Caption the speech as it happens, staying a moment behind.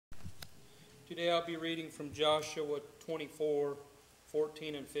Today I'll be reading from Joshua 24,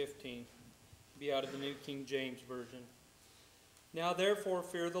 14 and 15. Be out of the New King James Version. Now therefore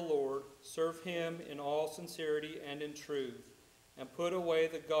fear the Lord, serve him in all sincerity and in truth, and put away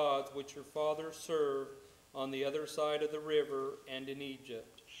the gods which your fathers served on the other side of the river and in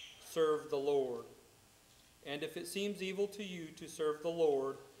Egypt. Serve the Lord. And if it seems evil to you to serve the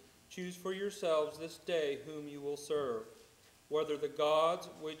Lord, choose for yourselves this day whom you will serve, whether the gods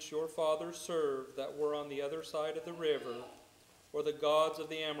which your fathers served that were on the other side of the river, or the gods of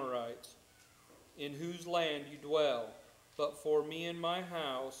the Amorites, in whose land you dwell. But for me and my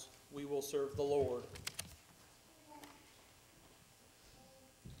house we will serve the Lord.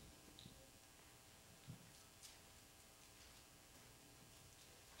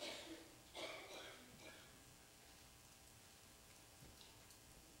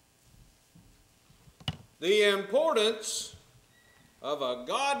 The importance of a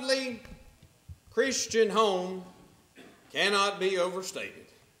godly Christian home cannot be overstated.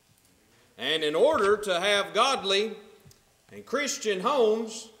 And in order to have godly and Christian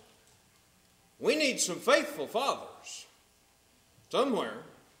homes, we need some faithful fathers somewhere.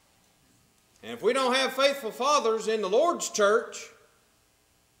 And if we don't have faithful fathers in the Lord's church,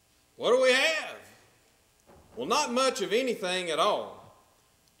 what do we have? Well, not much of anything at all.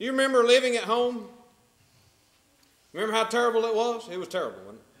 Do you remember living at home? Remember how terrible it was? It was terrible,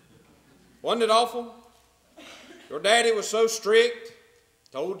 wasn't it? Wasn't it awful? Your daddy was so strict,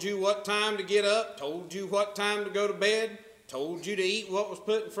 told you what time to get up, told you what time to go to bed, told you to eat what was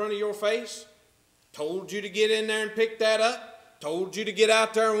put in front of your face, told you to get in there and pick that up, told you to get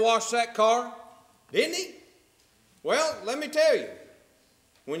out there and wash that car. Didn't he? Well, let me tell you,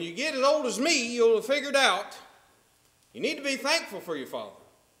 when you get as old as me, you'll have figured out you need to be thankful for your father.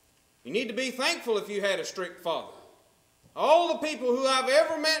 You need to be thankful if you had a strict father. All the people who I've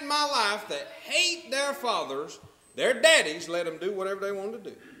ever met in my life that hate their fathers, their daddies let them do whatever they wanted to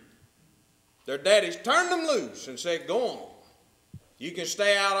do. Their daddies turned them loose and said, go on. You can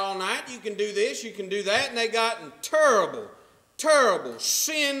stay out all night, you can do this, you can do that, and they got in terrible, terrible,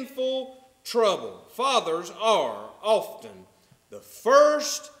 sinful trouble. Fathers are often the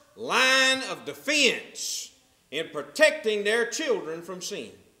first line of defense in protecting their children from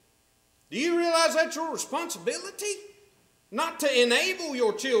sin. Do you realize that's your responsibility? Not to enable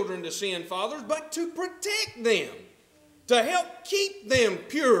your children to sin, fathers, but to protect them, to help keep them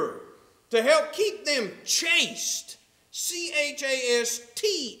pure, to help keep them chaste, C-H-A-S-T-E,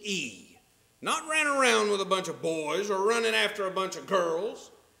 not running around with a bunch of boys or running after a bunch of girls,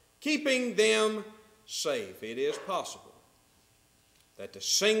 keeping them safe. It is possible that the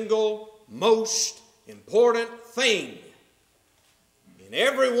single most important thing in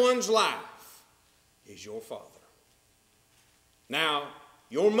everyone's life is your father. Now,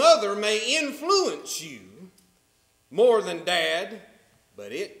 your mother may influence you more than dad,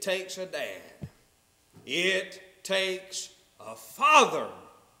 but it takes a dad. It takes a father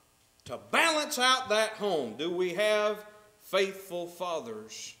to balance out that home. Do we have faithful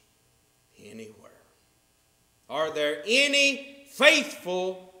fathers anywhere? Are there any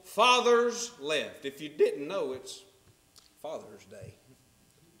faithful fathers left? If you didn't know, it's Father's Day.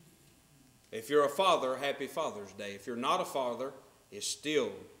 If you're a father, happy Father's Day. If you're not a father, it's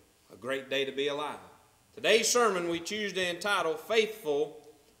still a great day to be alive. Today's sermon we choose to entitle Faithful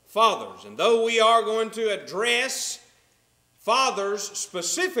Fathers. And though we are going to address fathers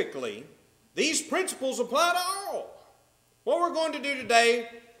specifically, these principles apply to all. What we're going to do today,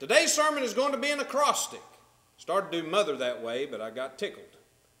 today's sermon is going to be an acrostic. Started to do mother that way, but I got tickled.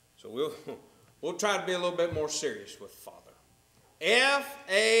 So we'll try to be a little bit more serious with father.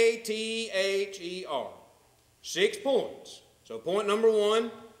 F-A-T-H-E-R. 6 points. So point number 1,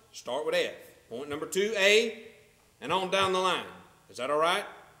 start with F. Point number 2, A, and on down the line. Is that all right?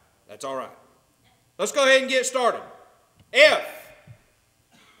 That's all right. Let's go ahead and get started. F,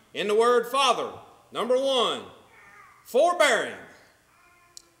 in the word father. Number 1, forbearing.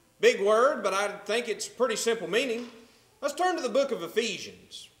 Big word, but I think it's pretty simple meaning. Let's turn to the book of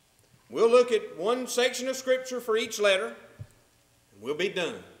Ephesians. We'll look at one section of Scripture for each letter. We'll be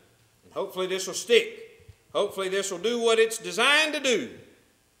done. And hopefully this will stick. Hopefully this will do what it's designed to do.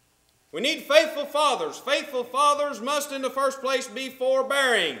 We need faithful fathers. Faithful fathers must in the first place be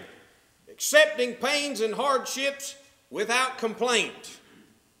forbearing, accepting pains and hardships without complaint.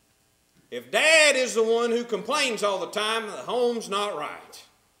 If dad is the one who complains all the time, the home's not right.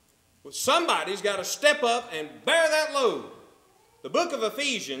 Well, somebody's got to step up and bear that load. The book of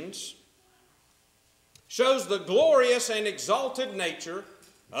Ephesians shows the glorious and exalted nature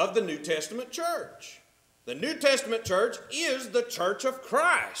of the New Testament church. The New Testament church is the church of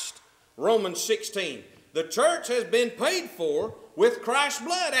Christ. Romans 16. The church has been paid for with Christ's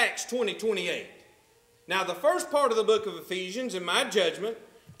blood, Acts 20:28. Now, the first part of the book of Ephesians, in my judgment,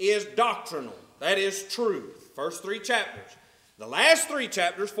 is doctrinal. That is truth. First 3 chapters. The last 3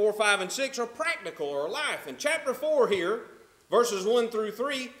 chapters, 4, 5, and 6, are practical or life. And chapter 4 here, verses 1 through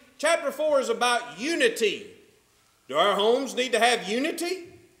 3, chapter 4 is about unity. Do our homes need to have unity?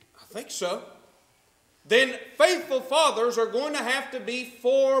 I think so. Then faithful fathers are going to have to be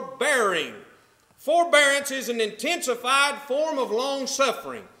forbearing. Forbearance is an intensified form of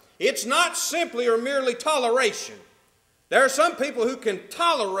long-suffering. It's not simply or merely toleration. There are some people who can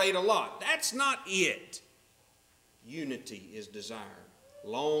tolerate a lot. That's not it. Unity is desired.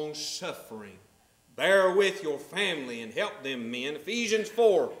 Long-suffering. Bear with your family and help them, men. Ephesians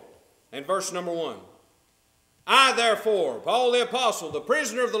 4 and verse number 1. I, therefore, Paul the apostle, the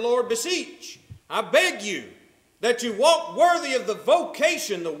prisoner of the Lord, beseech, I beg you, that you walk worthy of the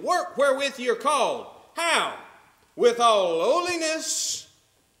vocation, the work wherewith you are called. How? With all lowliness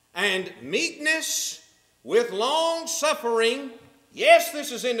and meekness, with long suffering. Yes,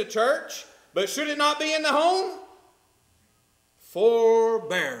 this is in the church, but should it not be in the home?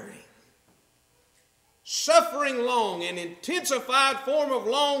 Forbearing. Suffering long, an intensified form of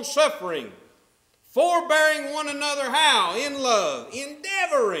long suffering. Forbearing one another how? In love.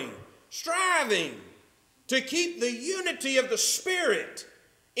 Endeavoring, striving to keep the unity of the Spirit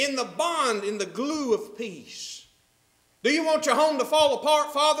in the bond, in the glue of peace. Do you want your home to fall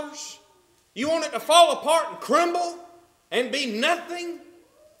apart, fathers? You want it to fall apart and crumble and be nothing?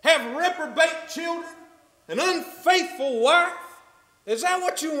 Have reprobate children? An unfaithful wife? Is that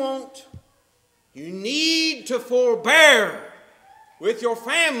what you want? You need to forbear with your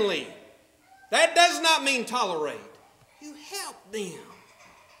family. That does not mean tolerate. You help them.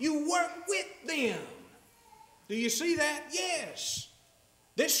 You work with them. Do you see that? Yes.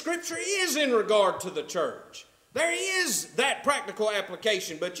 This scripture is in regard to the church. There is that practical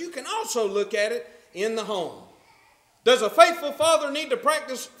application, but you can also look at it in the home. Does a faithful father need to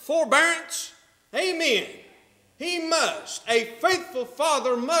practice forbearance? Amen. He must. A faithful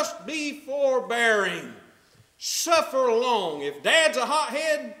father must be forbearing. Suffer long. If dad's a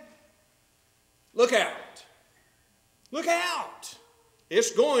hothead, look out. Look out.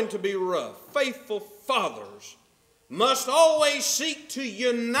 It's going to be rough. Faithful fathers must always seek to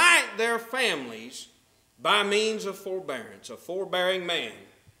unite their families by means of forbearance. A forbearing man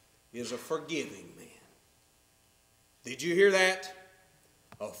is a forgiving man. Did you hear that?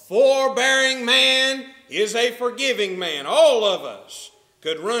 A forbearing man is a forgiving man. All of us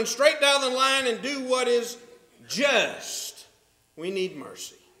could run straight down the line and do what is just. We need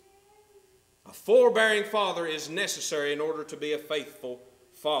mercy. A forbearing father is necessary in order to be a faithful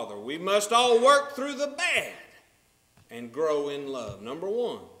father. We must all work through the bad and grow in love. Number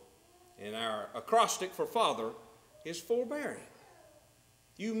 1, and our acrostic for father is forbearing.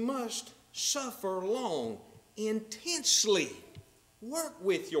 You must suffer long, intensely. Work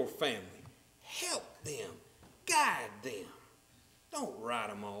with your family. Help them. Guide them. Don't write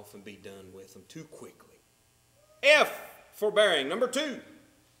them off and be done with them too quickly. F, forbearing. Number 2,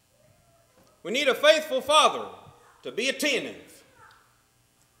 we need a faithful father to be attentive.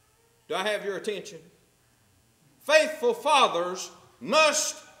 Do I have your attention? Faithful fathers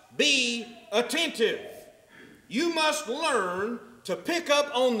must be attentive. You must learn to pick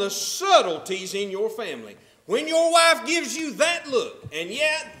up on the subtleties in your family. When your wife gives you that look, and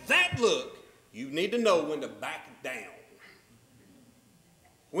that look, you need to know when to back down.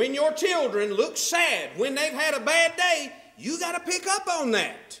 When your children look sad, when they've had a bad day, you got to pick up on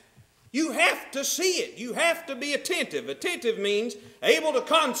that. You have to see it. You have to be attentive. Attentive means able to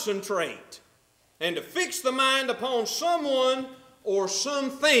concentrate and to fix the mind upon someone or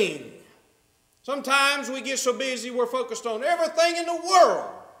something. Sometimes we get so busy we're focused on everything in the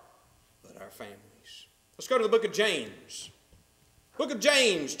world but our families. Let's go to the book of James. Book of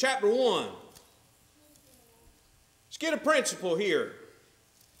James, chapter 1. Let's get a principle here.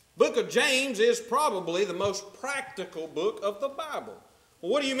 Book of James is probably the most practical book of the Bible.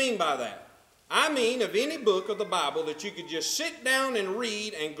 Well, what do you mean by that? I mean of any book of the Bible that you could just sit down and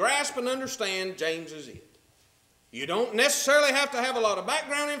read and grasp and understand, James is it. You don't necessarily have to have a lot of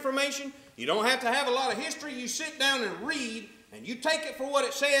background information. You don't have to have a lot of history. You sit down and read, and you take it for what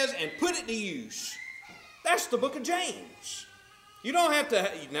it says and put it to use. That's the book of James. You don't have to,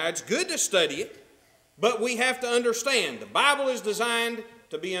 now it's good to study it, but we have to understand. The Bible is designed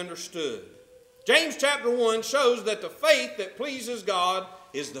to be understood. James chapter 1 shows that the faith that pleases God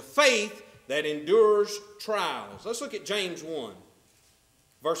is the faith that endures trials. Let's look at James 1,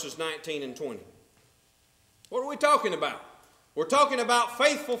 verses 19 and 20. What are we talking about? We're talking about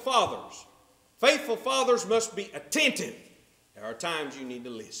faithful fathers. Faithful fathers must be attentive. There are times you need to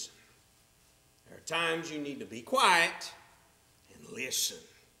listen. There are times you need to be quiet and listen.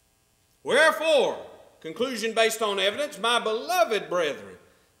 Wherefore, conclusion based on evidence, my beloved brethren,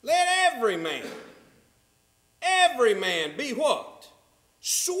 let every man be what?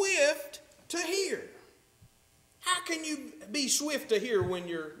 Swift to hear. How can you be swift to hear when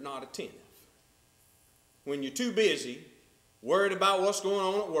you're not attentive? When you're too busy, worried about what's going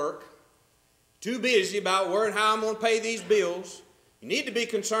on at work, too busy about worrying how I'm going to pay these bills. You need to be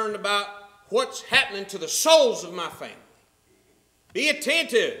concerned about what's happening to the souls of my family. Be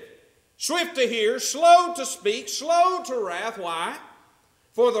attentive, swift to hear, slow to speak, slow to wrath. Why?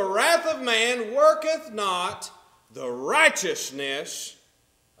 For the wrath of man worketh not the righteousness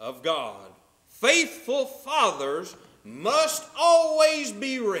of God. Faithful fathers must always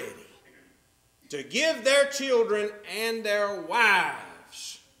be ready to give their children and their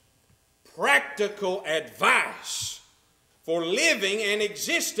wives practical advice for living and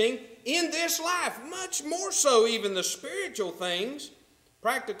existing in this life. Much more so even the spiritual things.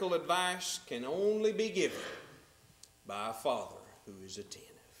 Practical advice can only be given by a father who is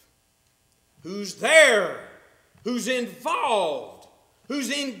attentive, who's there, who's involved, who's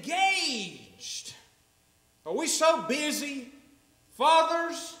engaged. Are we so busy,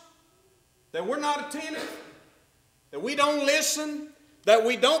 fathers, that we're not attentive, that we don't listen, that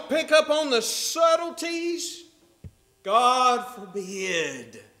we don't pick up on the subtleties? God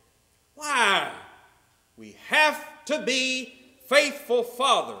forbid. Why? We have to be faithful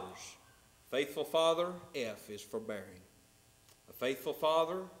fathers. Faithful father, F is forbearing. A faithful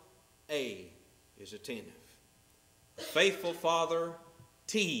father, A is attentive. A faithful father,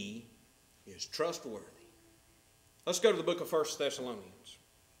 T is trustworthy. Let's go to the book of 1 Thessalonians.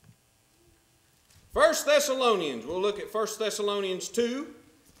 1 Thessalonians, we'll look at 1 Thessalonians 2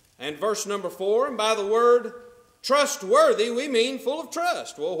 and verse number 4. And by the word trustworthy, we mean full of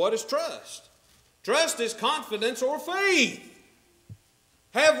trust. Well, what is trust? Trust is confidence or faith.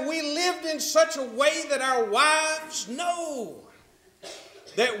 Have we lived in such a way that our wives know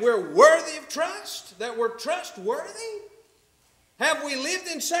that we're worthy of trust, that we're trustworthy? Have we lived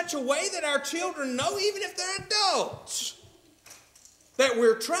in such a way that our children know, even if they're adults, that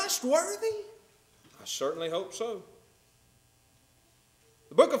we're trustworthy? I certainly hope so.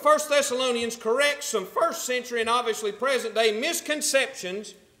 The book of 1 Thessalonians corrects some first century and obviously present day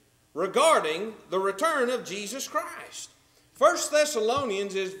misconceptions regarding the return of Jesus Christ. 1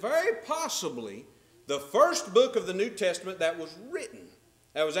 Thessalonians is very possibly the first book of the New Testament that was written,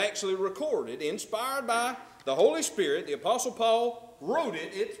 that was actually recorded, inspired by the Holy Spirit. The Apostle Paul wrote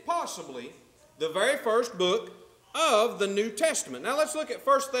it. It's possibly the very first book of the New Testament. Now let's look at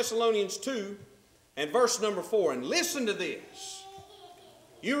 1 Thessalonians 2 and verse number 4, and listen to this.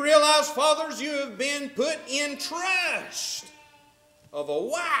 You realize, fathers, you have been put in trust of a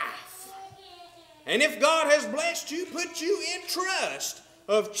wife. And if God has blessed you, put you in trust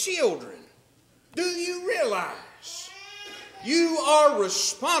of children. Do you realize you are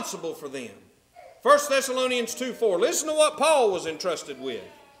responsible for them? 1 Thessalonians 2:4. Listen to what Paul was entrusted with.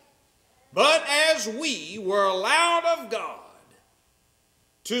 But as we were allowed of God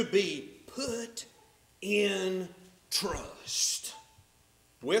to be put in trust.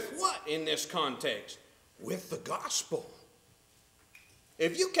 With what in this context? With the gospel.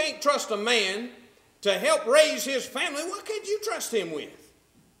 If you can't trust a man to help raise his family, what could you trust him with?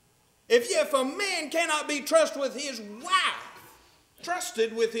 If a man cannot be trusted with his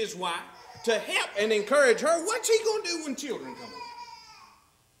wife, to help and encourage her, what's he going to do when children come along?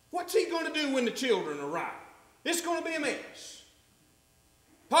 What's he going to do when the children arrive? It's going to be a mess.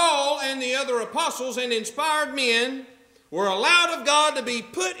 Paul and the other apostles and inspired men were allowed of God to be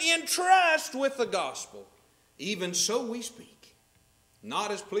put in trust with the gospel. Even so we speak, not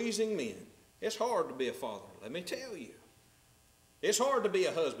as pleasing men. It's hard to be a father, let me tell you. It's hard to be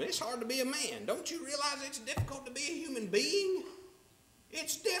a husband. It's hard to be a man. Don't you realize it's difficult to be a human being?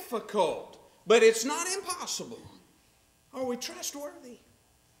 It's difficult, but it's not impossible. Are we trustworthy?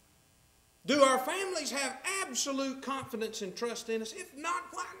 Do our families have absolute confidence and trust in us? If not,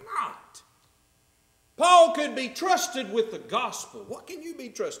 why not? Paul could be trusted with the gospel. What can you be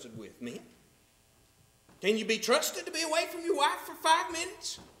trusted with, men? Can you be trusted to be away from your wife for 5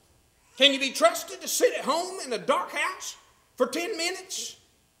 minutes? Can you be trusted to sit at home in a dark house for 10 minutes?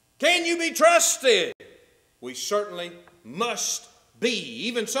 Can you be trusted? We certainly must be.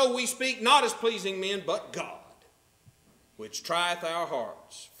 Even so we speak not as pleasing men, but God, which trieth our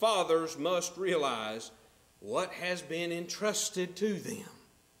hearts. Fathers must realize what has been entrusted to them.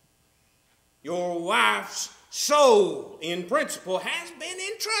 Your wife's soul, in principle, has been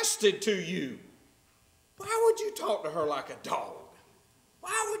entrusted to you. Why would you talk to her like a dog?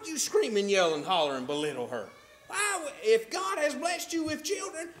 Why would you scream and yell and holler and belittle her? If God has blessed you with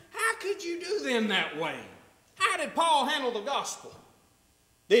children, how could you do them that way? How did Paul handle the gospel?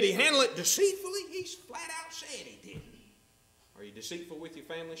 Did he handle it deceitfully? He's flat out said he didn't. Are you deceitful with your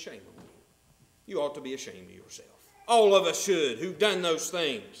family? Shame on you. You ought to be ashamed of yourself. All of us should, who've done those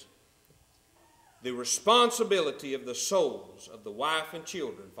things. The responsibility of the souls of the wife and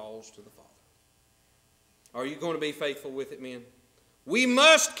children falls to the father. Are you going to be faithful with it, men? We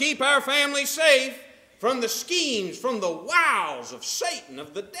must keep our family safe from the schemes, from the wiles of Satan,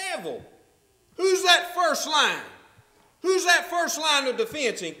 of the devil. Who's that first line? Who's that first line of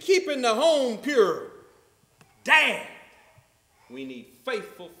defense in keeping the home pure? Dad. We need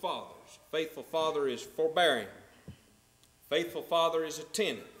faithful fathers. Faithful father is forbearing. Faithful father is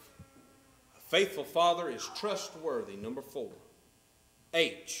attentive. A faithful father is trustworthy. Number 4.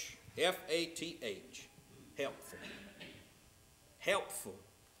 H. F-A-T-H. Helpful. Helpful.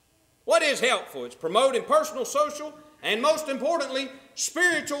 What is helpful? It's promoting personal, social, and most importantly,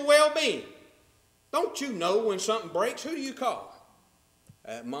 spiritual well-being. Don't you know when something breaks, who do you call?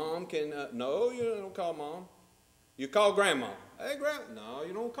 Mom can, no, you don't call mom. You call grandma. Hey, grandma. No,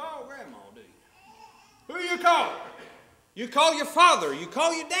 you don't call grandma, do you? Who do you call? You call your father. You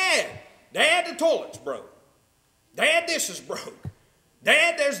call your dad. Dad, the toilet's broke. Dad, this is broke.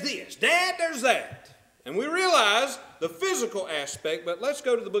 Dad, there's this. Dad, there's that. And we realize the physical aspect, but let's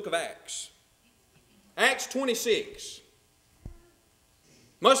go to the book of Acts. Acts 26.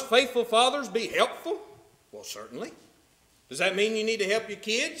 Must faithful fathers be helpful? Well, certainly. Does that mean you need to help your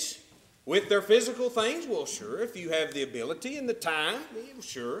kids with their physical things? Well, sure. If you have the ability and the time, well,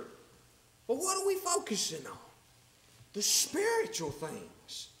 sure. But what are we focusing on? The spiritual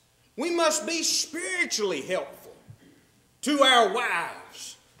things. We must be spiritually helpful to our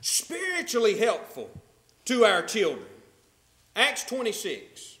wives, spiritually helpful to our children. Acts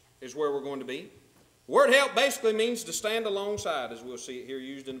 26 is where we're going to be. The word help basically means to stand alongside, as we'll see it here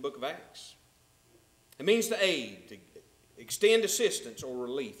used in the book of Acts. It means to aid, to extend assistance or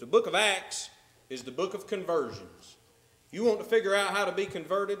relief. The book of Acts is the book of conversions. If you want to figure out how to be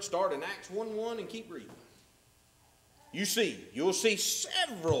converted, start in Acts 1:1 and keep reading. You'll see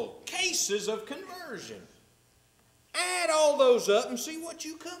several cases of conversion. Add all those up and see what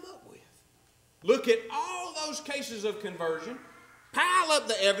you come up with. Look at all those cases of conversion, pile up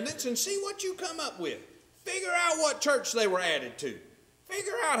the evidence and see what you come up with. Figure out what church they were added to.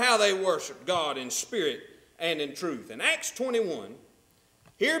 Figure out how they worshiped God in spirit and in truth. In Acts 21,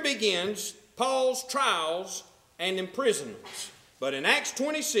 here begins Paul's trials and imprisonments. But in Acts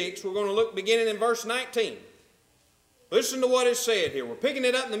 26, we're going to look beginning in verse 19. Listen to what is said here. We're picking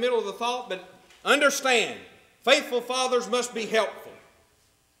it up in the middle of the thought, but understand, faithful fathers must be helpful.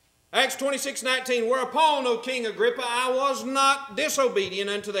 Acts 26:19, whereupon, O King Agrippa, I was not disobedient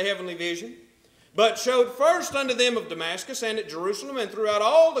unto the heavenly vision, but showed first unto them of Damascus and at Jerusalem and throughout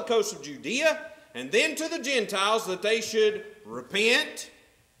all the coasts of Judea, and then to the Gentiles that they should repent.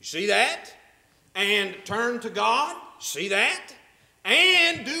 You see that? And turn to God. See that?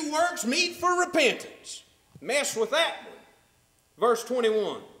 And do works meet for repentance. Mess with that one. Verse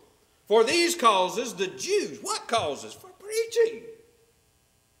 21. For these causes the Jews, what causes? For preaching.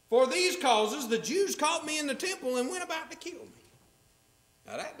 For these causes the Jews caught me in the temple and went about to kill me.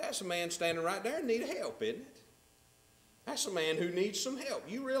 Now that's a man standing right there in need of help, isn't it? That's a man who needs some help.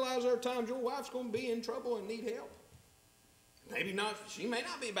 You realize there are times your wife's going to be in trouble and need help. Maybe not, she may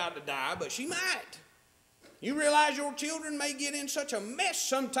not be about to die, but she might. You realize your children may get in such a mess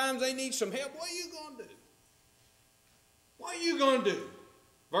sometimes they need some help. What are you going to do? What are you going to do?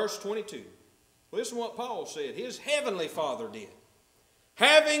 Verse 22. Listen to what Paul said. His heavenly Father did.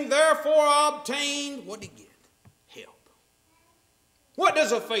 Having therefore obtained, what did he get? Help. What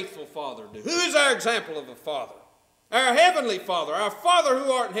does a faithful father do? Who is our example of a father? Our heavenly Father, our Father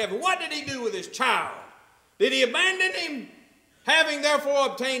who art in heaven. What did he do with his child? Did he abandon him? Having therefore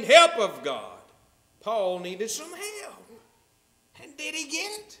obtained help of God. Paul needed some help. And did he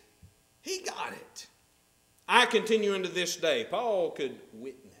get it? He got it. I continue into this day. Paul could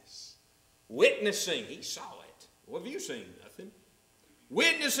witness. Witnessing. He saw it. What have you seen? Nothing.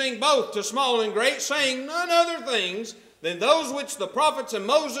 Witnessing both to small and great, saying none other things than those which the prophets and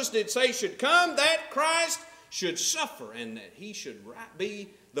Moses did say should come, that Christ should suffer, and that he should be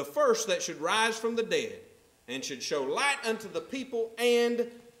the first that should rise from the dead, and should show light unto the people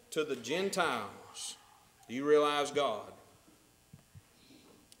and to the Gentiles. Do you realize God?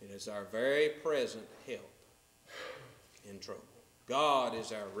 It is our very present help in trouble. God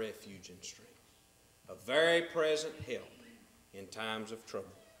is our refuge and strength. a very present help in times of trouble.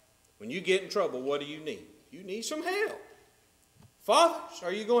 When you get in trouble, what do you need? You need some help. Fathers,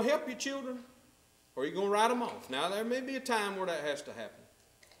 are you going to help your children? Or are you going to write them off? Now, there may be a time where that has to happen.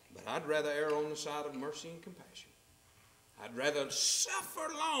 But I'd rather err on the side of mercy and compassion. I'd rather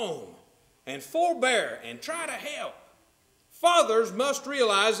suffer long and forbear and try to help. Fathers must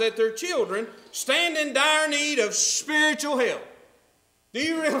realize that their children stand in dire need of spiritual help. Do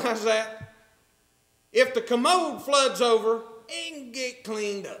you realize that? If the commode floods over, it can get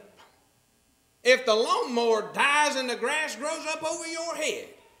cleaned up. If the lawnmower dies and the grass grows up over your head,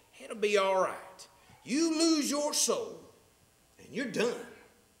 it'll be all right. You lose your soul, and you're done.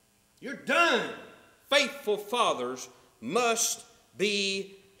 You're done. Faithful fathers must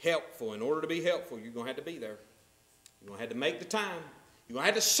be helpful. In order to be helpful, you're going to have to be there. You're going to have to make the time. You're going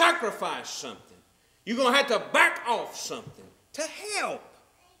to have to sacrifice something. You're going to have to back off something to help.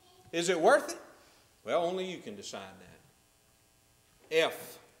 Is it worth it? Well, only you can decide that.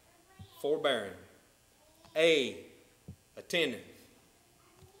 F, forbearing. A, attentive.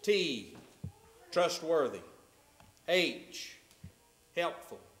 T, trustworthy. H,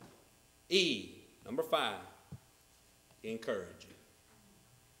 helpful. E, number 5, encouraging.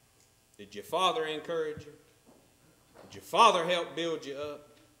 Did your father encourage you? Did your father help build you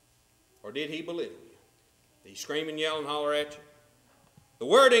up? Or did he belittle you? Did he scream and yell and holler at you? The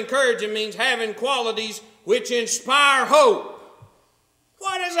word encouraging means having qualities which inspire hope.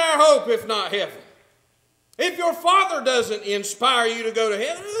 What is our hope if not heaven? If your father doesn't inspire you to go to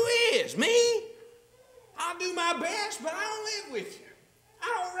heaven, who is? Me? I'll do my best, but I don't live with you.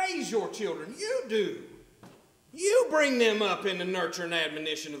 I don't raise your children. You do. You bring them up in the nurture and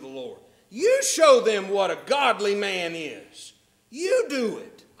admonition of the Lord. You show them what a godly man is. You do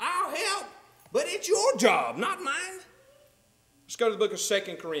it. I'll help, but it's your job, not mine. Let's go to the book of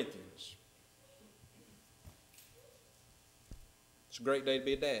 2 Corinthians. It's a great day to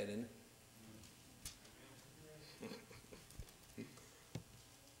be a dad, isn't it?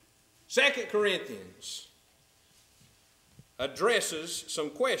 2 Corinthians addresses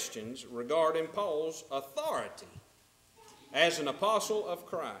some questions regarding Paul's authority as an apostle of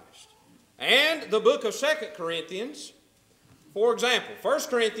Christ. And the book of 2 Corinthians, for example, 1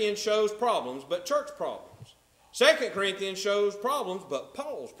 Corinthians shows problems, but church problems. 2 Corinthians shows problems, but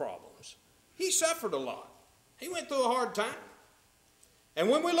Paul's problems. He suffered a lot. He went through a hard time. And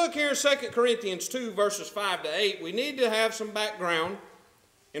when we look here in 2 Corinthians 2, verses 5 to 8, we need to have some background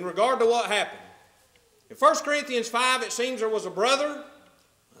in regard to what happened. In 1 Corinthians 5, it seems there was a brother.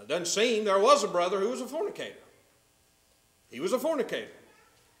 It doesn't seem. There was a brother who was a fornicator. He was a fornicator.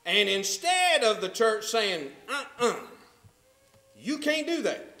 And instead of the church saying, you can't do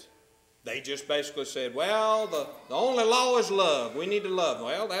that, they just basically said, well, the only law is love. We need to love.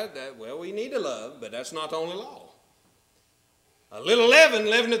 Well, we need to love, but that's not the only law. A little leaven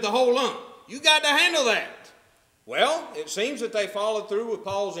leaveneth the whole lump. You got to handle that. Well, it seems that they followed through with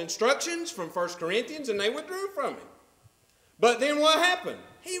Paul's instructions from 1 Corinthians and they withdrew from him. But then what happened?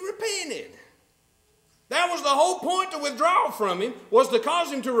 He repented. That was the whole point to withdraw from him, was to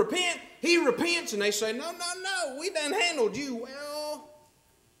cause him to repent. He repents and they say, no, we done handled you. Well,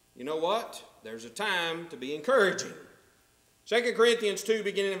 you know what? There's a time to be encouraging. 2 Corinthians 2,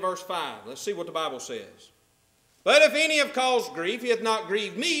 beginning in verse 5. Let's see what the Bible says. But if any have caused grief, he hath not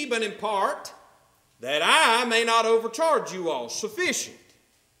grieved me, but in part, that I may not overcharge you all. Sufficient.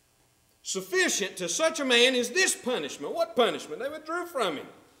 Sufficient to such a man is this punishment. What punishment? They withdrew from him.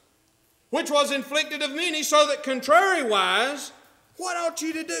 Which was inflicted of many, so that contrariwise, what ought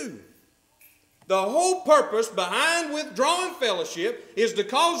you to do? The whole purpose behind withdrawing fellowship is to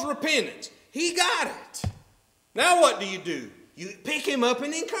cause repentance. He got it. Now what do? You pick him up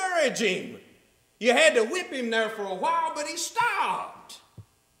and encourage him. You had to whip him there for a while, but he stopped.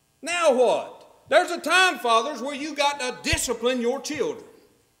 Now what? There's a time, fathers, where you got to discipline your children.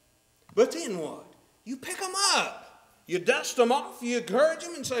 But then what? You pick them up. You dust them off. You encourage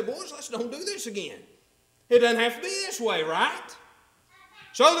them and say, boys, let's don't do this again. It doesn't have to be this way, right?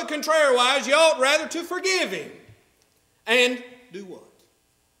 So the contrariwise, you ought rather to forgive him. And do what?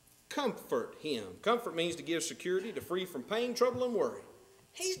 Comfort him. Comfort means to give security, to free from pain, trouble, and worry.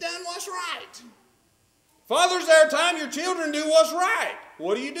 He's done what's right. Fathers, there are times your children do what's right.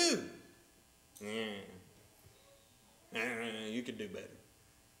 What do? You could do better.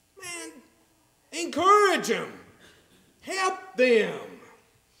 Man, encourage them. Help them.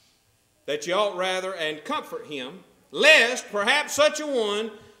 That you ought rather and comfort him, lest perhaps such a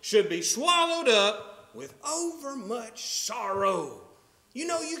one should be swallowed up with overmuch sorrow. You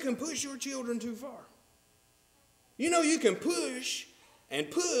know you can push your children too far. You know you can push and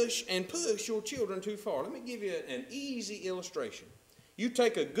push your children too far. Let me give you an easy illustration. You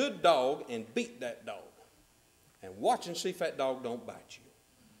take a good dog and beat that dog, and watch and see if that dog don't bite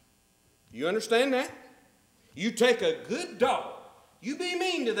you. You understand that? You take a good dog, you be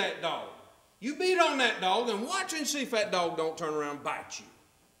mean to that dog, you beat on that dog, and watch and see if that dog don't turn around and bite you.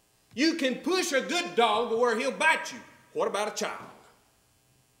 You can push a good dog to where he'll bite you. What about a child?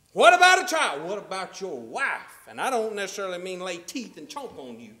 What about a child? What about your wife? And I don't necessarily mean lay teeth and chomp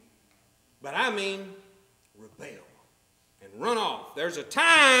on you, but I mean rebel and run off. There's a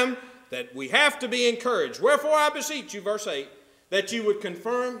time that we have to be encouraged. Wherefore I beseech you, verse 8, that you would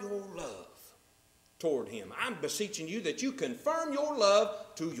confirm your love toward him. I'm beseeching you that you confirm your love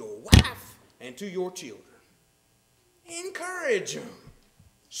to your wife and to your children. Encourage them.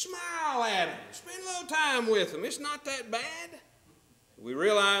 Smile at them. Spend a little time with them. It's not that bad. We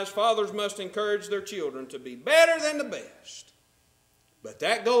realize fathers must encourage their children to be better than the best. But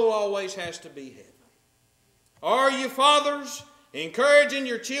that goal always has to be heaven. Are you fathers encouraging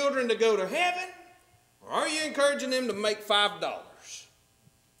your children to go to heaven? Or are you encouraging them to make $5?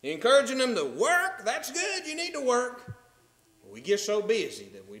 Encouraging them to work? That's good. You need to work. We get so busy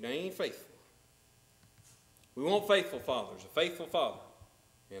that we ain't faithful. We want faithful fathers. A faithful father.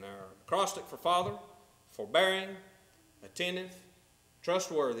 In our acrostic for father, forbearing, attentive,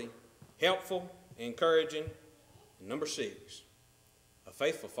 trustworthy, helpful, encouraging. And number 6, a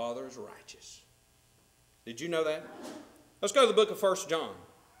faithful father is righteous. Did you know that? Let's go to the book of 1 John.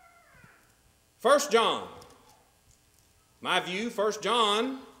 1 John. My view, 1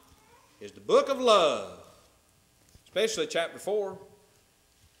 John is the book of love, especially chapter 4.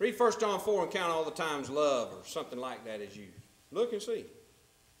 Read 1 John 4 and count all the times love or something like that is used. Look and see.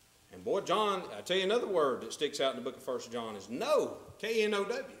 And boy, John, I tell you another word that sticks out in the book of 1 John is know,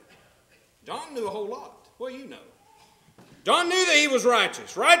 K-N-O-W. John knew a whole lot. What do you know? John knew that he was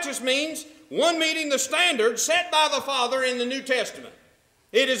righteous. Righteous means one meeting the standard set by the Father in the New Testament.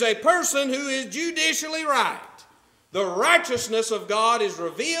 It is a person who is judicially right. The righteousness of God is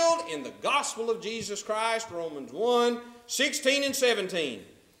revealed in the gospel of Jesus Christ, Romans 1, 16 and 17.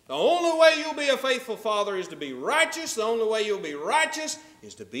 The only way you'll be a faithful father is to be righteous. The only way you'll be righteous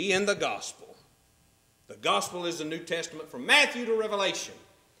is to be in the gospel. The gospel is the New Testament from Matthew to Revelation.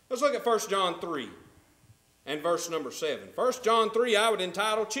 Let's look at 1 John 3 and verse number 7. 1 John 3 I would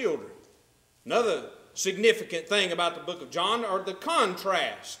entitle children. Another significant thing about the book of John are the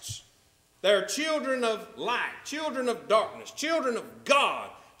contrasts. They're children of light, children of darkness, children of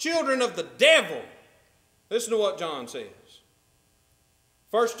God, children of the devil. Listen to what John says.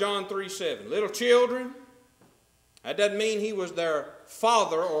 1 John 3:7. Little children, that doesn't mean he was their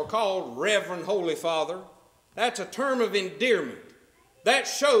father or called Reverend Holy Father. That's a term of endearment. That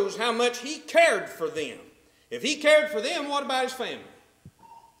shows how much he cared for them. If he cared for them, what about his family?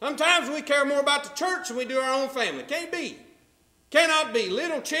 Sometimes we care more about the church than we do our own family. Can't be. Cannot be.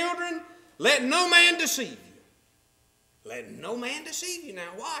 Little children, let no man deceive you. Let no man deceive you. Now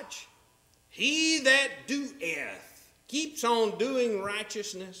watch. He that doeth, keeps on doing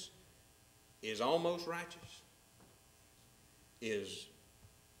righteousness, is almost righteous, is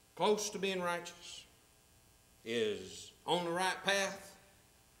close to being righteous, is on the right path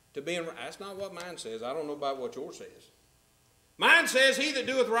to being righteous. That's not what mine says. I don't know about what yours says. Mine says, he that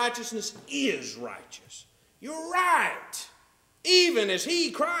doeth righteousness is righteous. You're right. Even as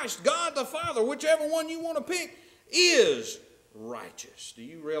he, Christ, God the Father, whichever one you want to pick, is righteous. Do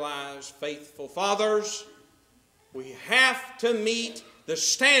you realize, faithful fathers, we have to meet the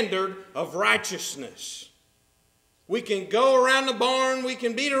standard of righteousness. We can go around the barn, we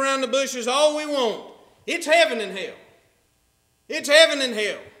can beat around the bushes all we want. It's heaven and hell. It's heaven and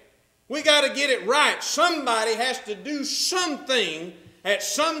hell. We got to get it right. Somebody has to do something at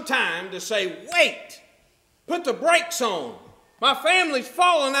some time to say, wait, put the brakes on. My family's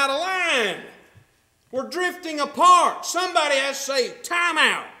falling out of line. We're drifting apart. Somebody has to say, time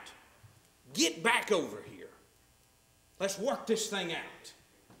out. Get back over here. Let's work this thing out.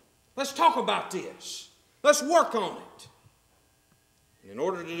 Let's talk about this. Let's work on it. And in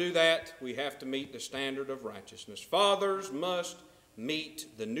order to do that, we have to meet the standard of righteousness. Fathers must meet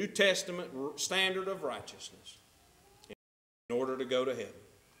the New Testament standard of righteousness in order to go to heaven.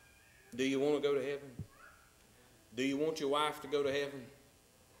 Do you want to go to heaven? Do you want your wife to go to heaven?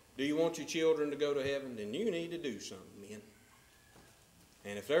 Do you want your children to go to heaven? Then you need to do something, men.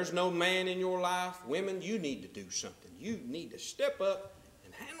 And if there's no man in your life, women, you need to do something. You need to step up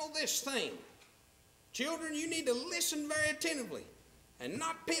and handle this thing. Children, you need to listen very attentively and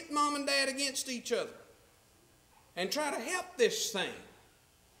not pit mom and dad against each other. And try to help this thing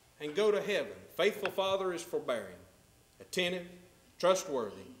and go to heaven. Faithful father is forbearing, attentive,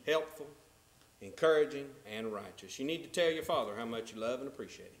 trustworthy, helpful, encouraging, and righteous. You need to tell your father how much you love and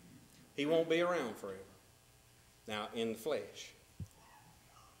appreciate him. He won't be around forever. Now, in the flesh.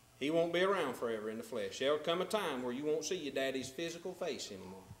 He won't be around forever in the flesh. There'll come a time where you won't see your daddy's physical face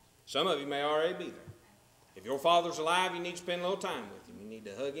anymore. Some of you may already be there. If your father's alive, you need to spend a little time with him. You need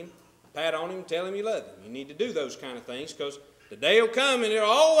to hug him, pat on him, tell him you love him. You need to do those kind of things because the day will come and it'll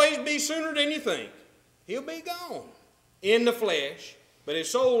always be sooner than you think. He'll be gone in the flesh, but his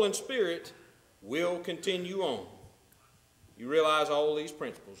soul and spirit will continue on. You realize all these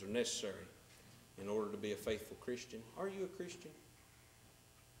principles are necessary in order to be a faithful Christian. Are you a Christian?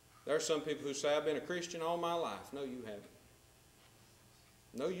 There are some people who say, I've been a Christian all my life. No, you haven't.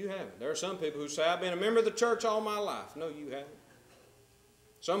 No, you haven't. There are some people who say, I've been a member of the church all my life. No, you haven't.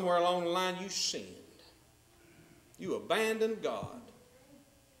 Somewhere along the line, you sinned. You abandoned God.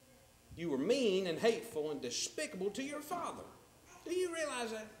 You were mean and hateful and despicable to your father. Do you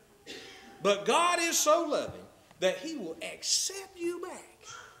realize that? But God is so loving that he will accept you back.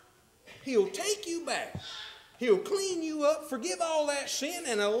 He'll take you back. He'll clean you up, forgive all that sin,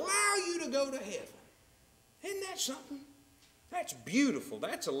 and allow you to go to heaven. Isn't that something? That's beautiful.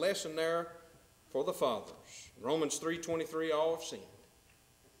 That's a lesson there for the fathers. Romans 3:23, all have sinned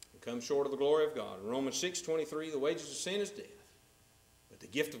and come short of the glory of God. In Romans 6:23, the wages of sin is death. But the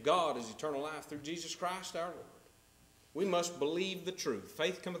gift of God is eternal life through Jesus Christ our Lord. We must believe the truth.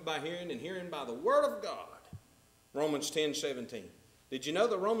 Faith cometh by hearing, and hearing by the word of God. Romans 10:17. Did you know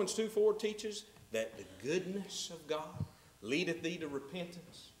that Romans 2:4 teaches that the goodness of God leadeth thee to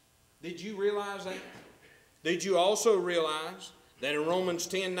repentance? Did you realize that? Did you also realize that in Romans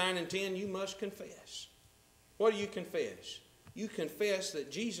 10:9 and 10 you must confess? What do you confess? You confess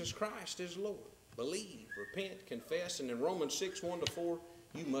that Jesus Christ is Lord. Believe, repent, confess, and in Romans 6:1-4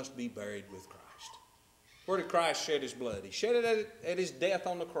 you must be buried with Christ. Where did Christ shed his blood? He shed it at his death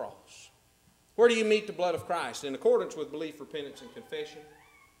on the cross. Where do you meet the blood of Christ? In accordance with belief, repentance, and confession,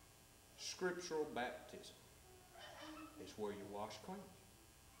 scriptural baptism is where you're washed clean.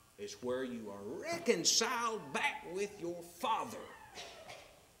 It's where you are reconciled back with your Father.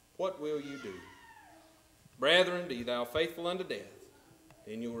 What will you do? Brethren, be thou faithful unto death,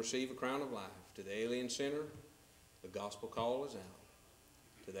 then you'll receive a crown of life. To the alien sinner, the gospel call is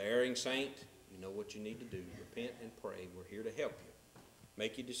out. To the erring saint, you know what you need to do. Repent and pray. We're here to help you.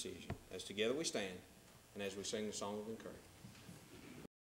 Make your decision. As together we stand and as we sing the song of encouragement.